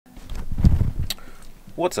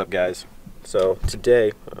What's up, guys? So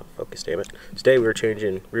today, focus, damn it. Today we're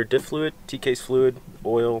changing rear diff fluid, T-case fluid,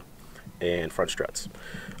 oil, and front struts.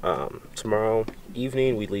 Tomorrow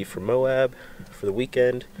evening we leave for MOAB for the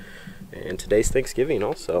weekend, and today's Thanksgiving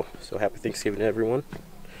also. So happy Thanksgiving to everyone.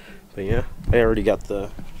 But yeah, I already got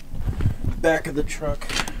the back of the truck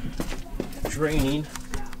draining.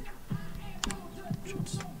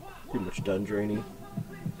 It's pretty much done draining.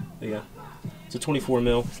 But yeah, it's a 24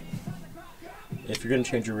 mil. If you're going to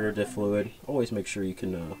change your rear diff fluid, always make sure you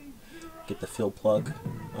can get the fill plug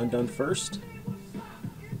undone first.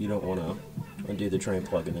 You don't want to undo the drain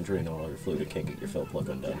plug and then drain all your fluid and can't get your fill plug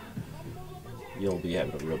undone. You'll be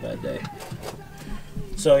having a real bad day.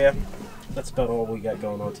 So yeah, that's about all we got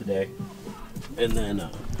going on today. And then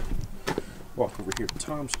walk over here to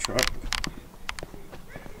Tom's truck.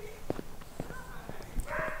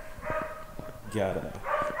 Got a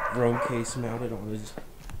Rome case mounted on his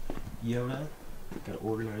Yoda. Got an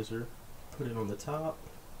organizer, put it on the top.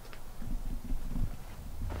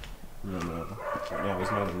 And then, right now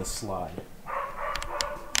he's mounting the slide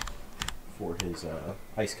for his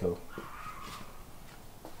ice coat.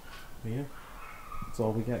 But yeah, that's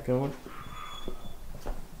all we got going.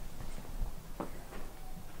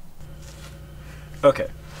 Okay,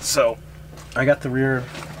 so I got the rear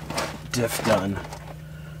diff done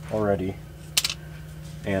already,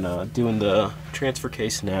 and doing the transfer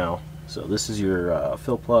case now. So this is your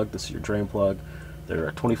fill plug, this is your drain plug.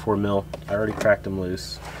 They're 24 mil. I already cracked them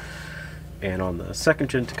loose. And on the second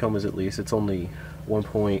gen Tacomas at least, it's only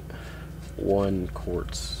 1.1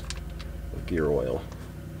 quarts of gear oil.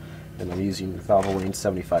 And I'm using Valvoline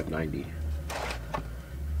 7590.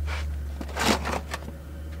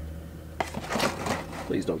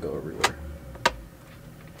 Please don't go everywhere.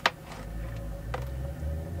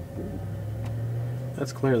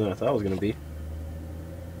 That's clearer than I thought it was going to be.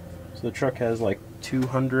 So the truck has like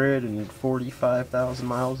 245,000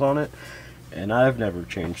 miles on it, and I've never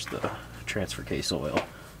changed the transfer case oil.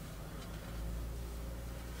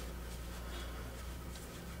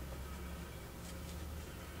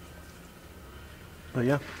 But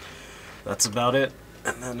yeah, that's about it.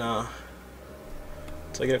 And then once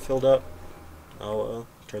I get it filled up, I'll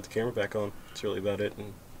turn the camera back on. That's really about it,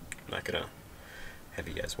 and I'm not gonna have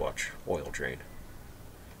you guys watch oil drain.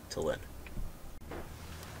 Till then.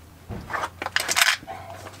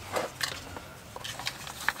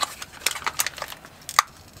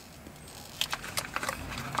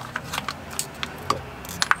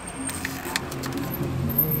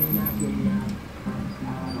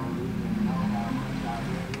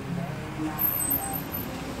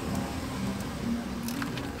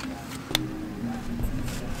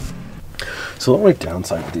 So the only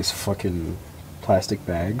downside with these fucking plastic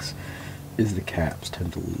bags is the caps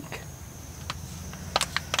tend to leak.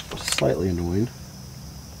 Which is slightly annoying.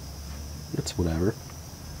 It's whatever.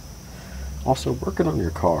 Also, working on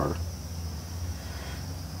your car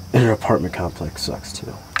in an apartment complex sucks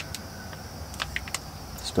too.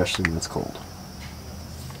 Especially when it's cold.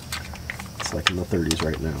 It's like in the 30s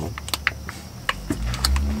right now.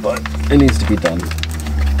 But it needs to be done.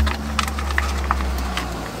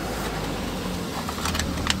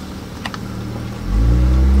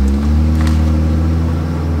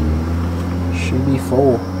 Should be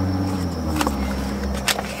full.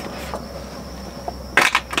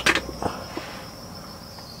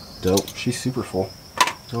 Dope. She's super full.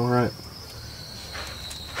 Alright.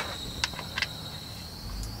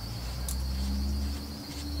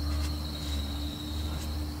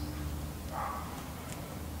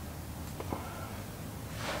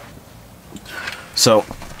 So,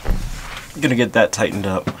 I'm gonna get that tightened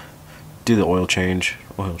up, do the oil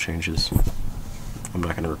changes. I'm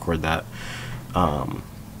not gonna record that. And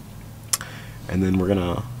then we're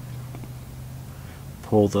gonna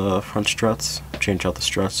pull the front struts, change out the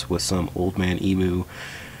struts with some Old Man Emu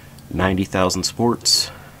 90,000 sports,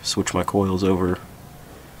 switch my coils over,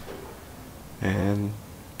 and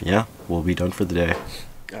yeah, we'll be done for the day.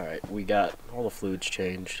 Alright, we got all the fluids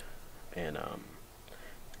changed, and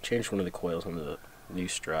changed one of the coils on the new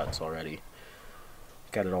struts already.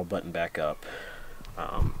 Got it all buttoned back up.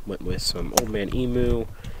 Went with some Old Man Emu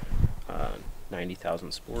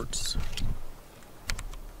 90,000 sports.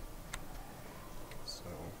 So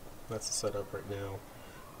that's the setup right now.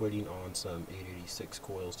 Waiting on some 886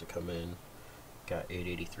 coils to come in. Got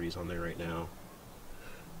 883s on there right now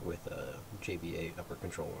with JBA upper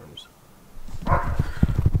control arms.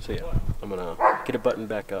 So yeah, I'm gonna get it buttoned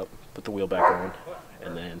back up, put the wheel back on,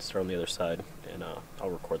 and then start on the other side, and I'll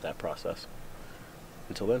record that process.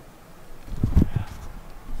 Until then.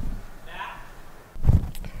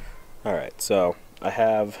 Alright, so I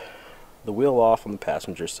have the wheel off on the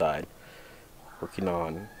passenger side, working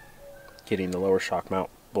on getting the lower shock mount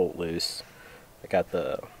bolt loose. I got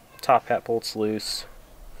the top hat bolts loose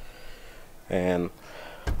and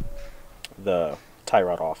the tie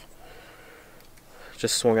rod off.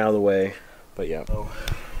 Just swung out of the way, but yeah. So,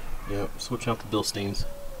 yeah, switching out the Bilsteins.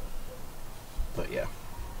 But yeah.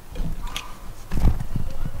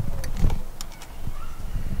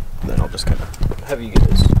 And then I'll just kind of have you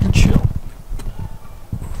guys chill.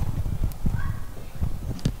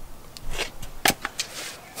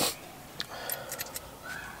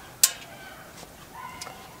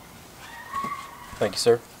 Thank you,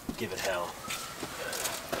 sir. Give it hell.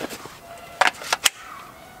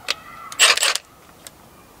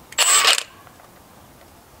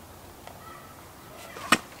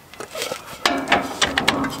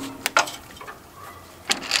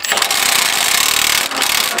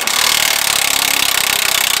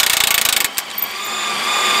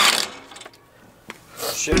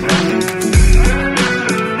 Shit.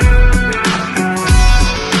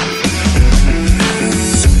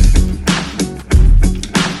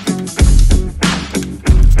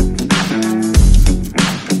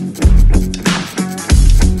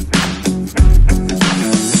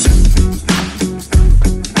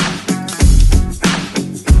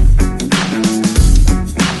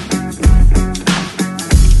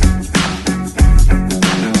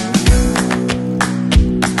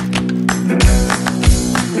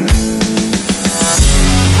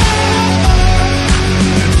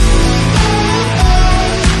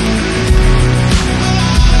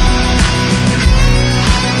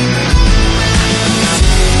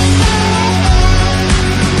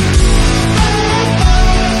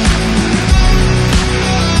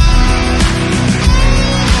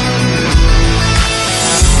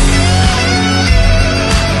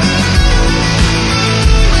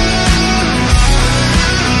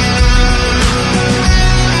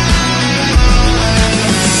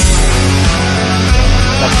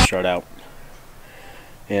 Strut out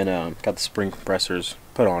and got the spring compressors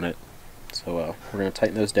put on it, so we're going to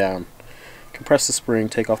tighten those down, compress the spring,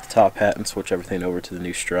 take off the top hat, and switch everything over to the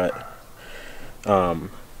new strut.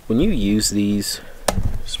 When you use these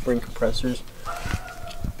spring compressors,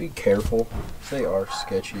 be careful. They are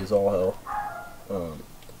sketchy as all hell.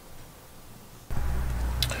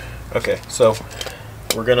 Okay, so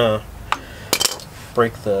we're gonna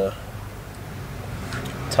break the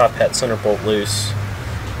top hat center bolt loose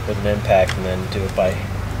with an impact, and then do it by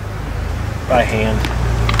hand.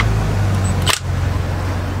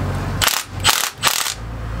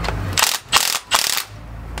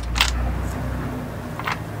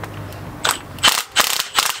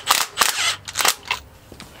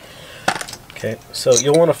 Okay, so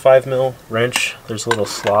you'll want a 5mm wrench. There's a little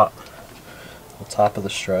slot on the top of the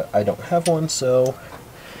strut. I don't have one, so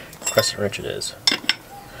crescent wrench it is.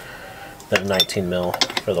 Then a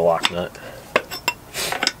 19mm for the lock nut.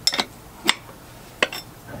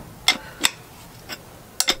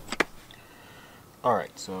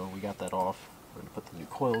 Alright, so we got that off. We're going to put the new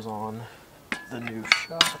coils on, the new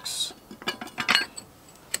shocks.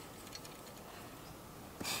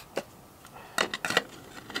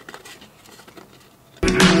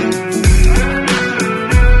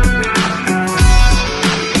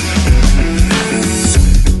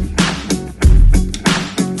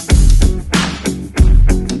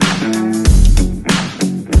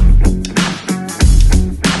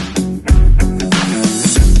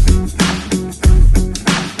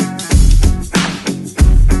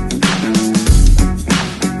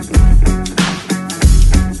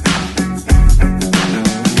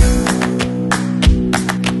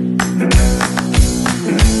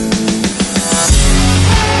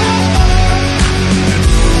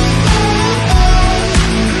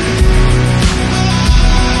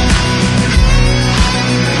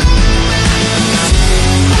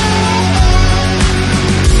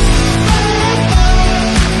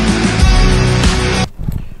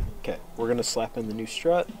 Slap in the new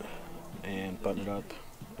strut and button it up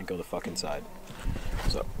and go the fuck inside.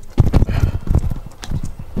 So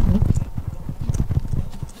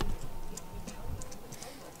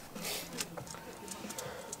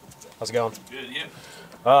how's it going? Good,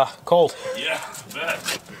 yeah. Cold. Yeah, I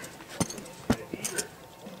bet.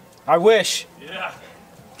 I wish. Yeah.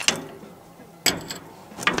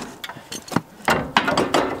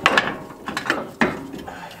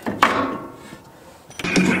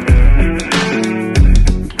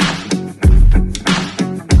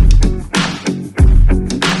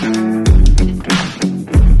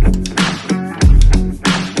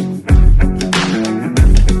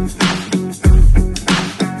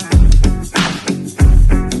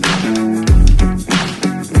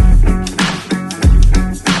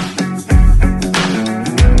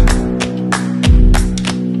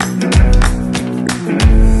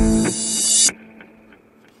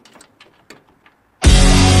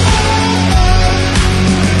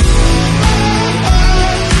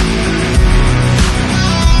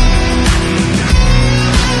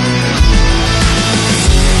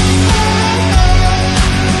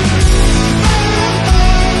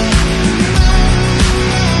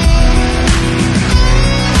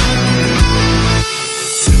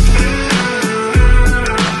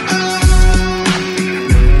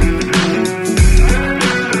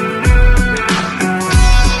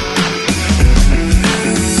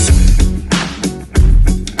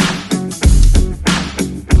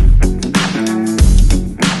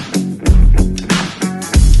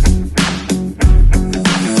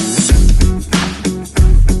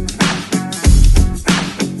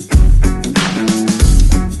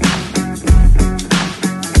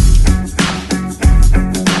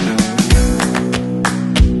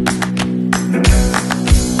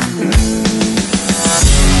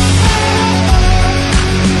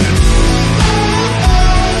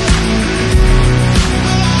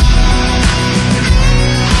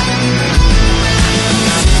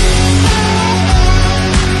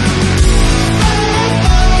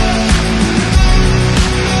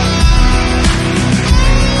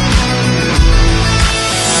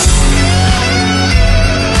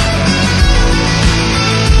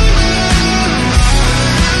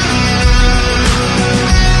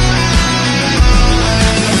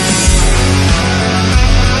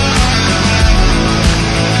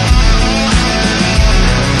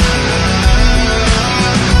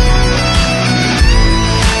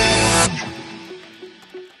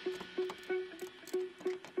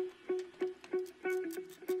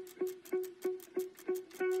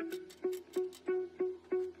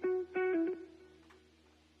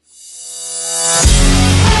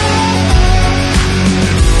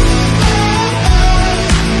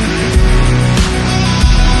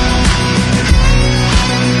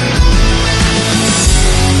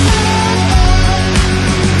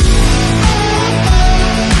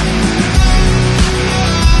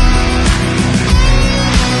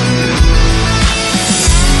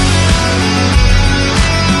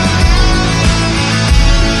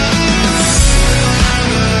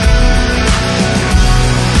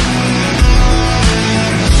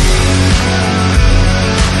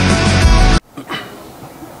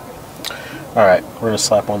 Alright, we're going to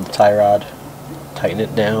slap on the tie rod, tighten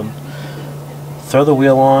it down, throw the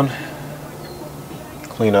wheel on,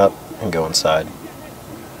 clean up, and go inside.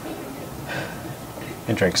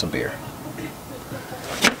 And drink some beer.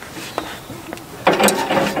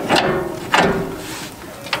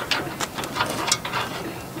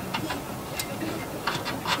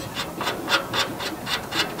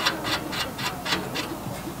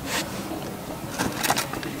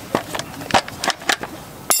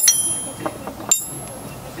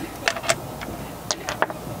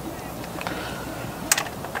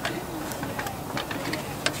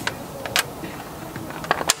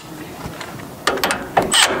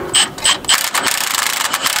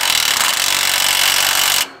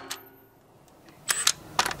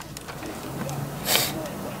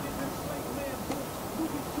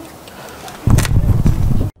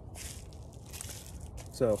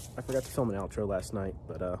 So, I forgot to film an outro last night,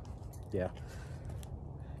 but yeah.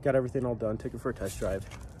 Got everything all done, took it for a test drive.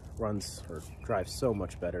 Runs, or drives so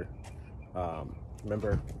much better.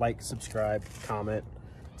 Remember, like, subscribe, comment.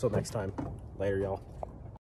 Until next time, later y'all.